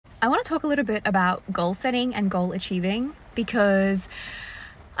I want to talk a little bit about goal setting and goal achieving, because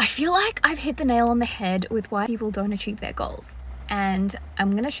I feel like I've hit the nail on the head with why people don't achieve their goals. And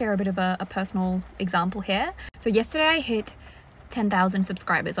I'm going to share a bit of a personal example here. So yesterday I hit 10,000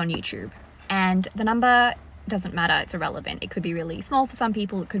 subscribers on YouTube, and the number doesn't matter, it's irrelevant. It could be really small for some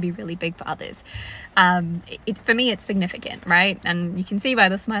people, it could be really big for others. For me, it's significant, right? And you can see by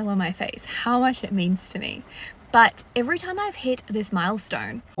the smile on my face how much it means to me. But every time I've hit this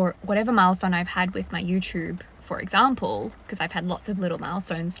milestone, or whatever milestone I've had with my YouTube, for example, because I've had lots of little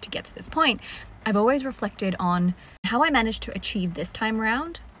milestones to get to this point, I've always reflected on how I managed to achieve this time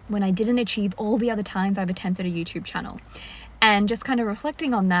around when I didn't achieve all the other times I've attempted a YouTube channel. And just kind of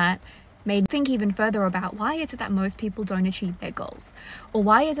reflecting on that made me think even further about why is it that most people don't achieve their goals? Or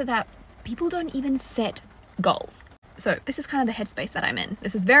why is it that people don't even set goals? So this is kind of the headspace that I'm in.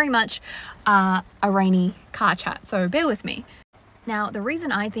 This is very much a rainy car chat, so bear with me. Now, the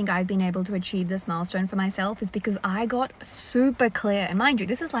reason I think I've been able to achieve this milestone for myself is because I got super clear. And mind you,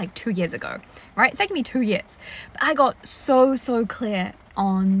 this is like 2 years ago, right? It's taken me 2 years. But I got so clear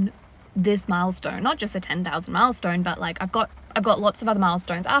on this milestone, not just the 10,000 milestone, but like I've got lots of other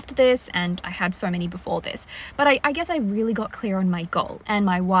milestones after this, and I had so many before this. But I guess I really got clear on my goal and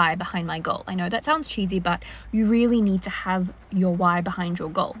my why behind my goal. I know that sounds cheesy, but you really need to have your why behind your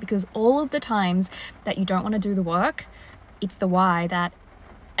goal, because all of the times that you don't want to do the work, it's the why that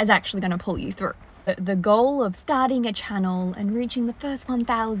is actually going to pull you through. The goal of starting a channel and reaching the first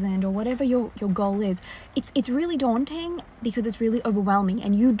 1,000 or whatever your goal is, it's really daunting because it's really overwhelming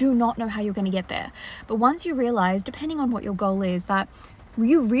and you do not know how you're going to get there. But once you realize, depending on what your goal is, that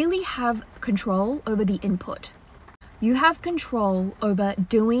you really have control over the input. You have control over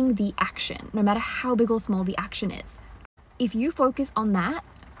doing the action, no matter how big or small the action is. If you focus on that,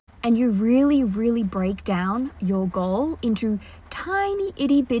 and you really break down your goal into tiny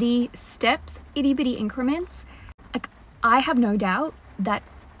itty bitty steps, itty bitty increments, like, I have no doubt that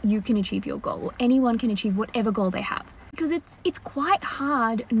you can achieve your goal, or anyone can achieve whatever goal they have. Because it's quite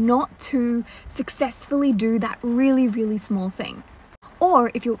hard not to successfully do that really small thing.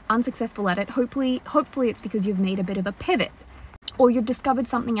 Or if you're unsuccessful at it, hopefully it's because you've made a bit of a pivot, or you've discovered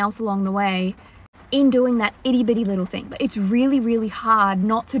something else along the way in doing that itty bitty little thing. But it's really hard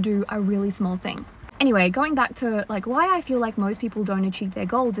not to do a really small thing. Anyway, going back to like why I feel like most people don't achieve their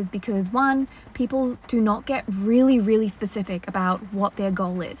goals is because, one, people do not get really specific about what their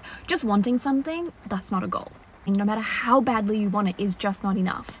goal is. Just wanting something, that's not a goal. And no matter how badly you want it is just not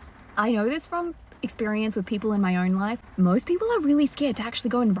enough. I know this from experience with people in my own life. Most people are really scared to actually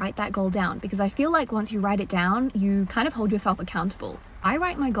go and write that goal down, because I feel like once you write it down, you kind of hold yourself accountable. I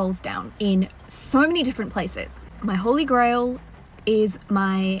write my goals down in so many different places. My holy grail is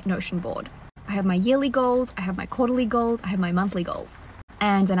my Notion board. I have my yearly goals, I have my quarterly goals, I have my monthly goals.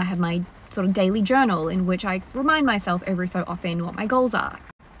 And then I have my sort of daily journal in which I remind myself every so often what my goals are.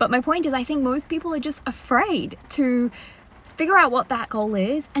 But my point is, I think most people are just afraid to figure out what that goal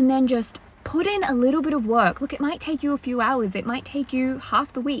is and then just put in a little bit of work. Look, it might take you a few hours, it might take you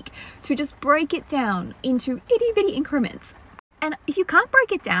half the week to just break it down into itty bitty increments. And if you can't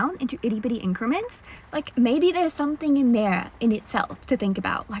break it down into itty bitty increments, like maybe there's something in there in itself to think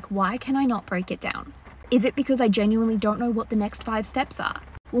about. Like, why can I not break it down? Is it because I genuinely don't know what the next 5 steps are?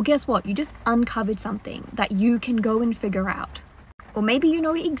 Well, guess what? You just uncovered something that you can go and figure out. Or maybe you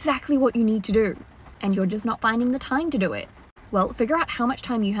know exactly what you need to do and you're just not finding the time to do it. Well, figure out how much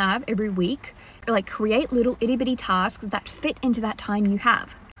time you have every week. Like, create little itty bitty tasks that fit into that time you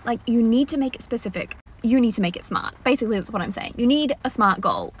have. Like, you need to make it specific. You need to make it smart. Basically, that's what I'm saying. You need a smart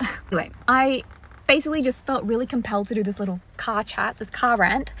goal. Anyway, I basically just felt really compelled to do this little car chat, this car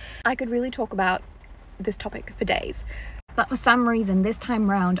rant. I could really talk about this topic for days. But for some reason, this time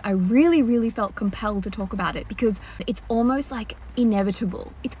round, I really felt compelled to talk about it, because it's almost like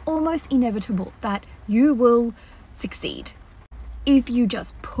inevitable. It's almost inevitable that you will succeed if you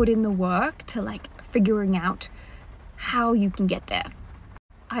just put in the work to like figuring out how you can get there.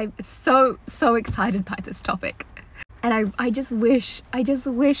 I'm so excited by this topic. And I just wish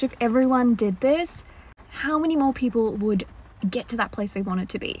if everyone did this, how many more people would get to that place they wanted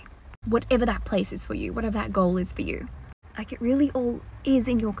to be? Whatever that place is for you, whatever that goal is for you. Like, it really all is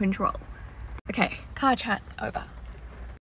in your control. Okay, car chat over.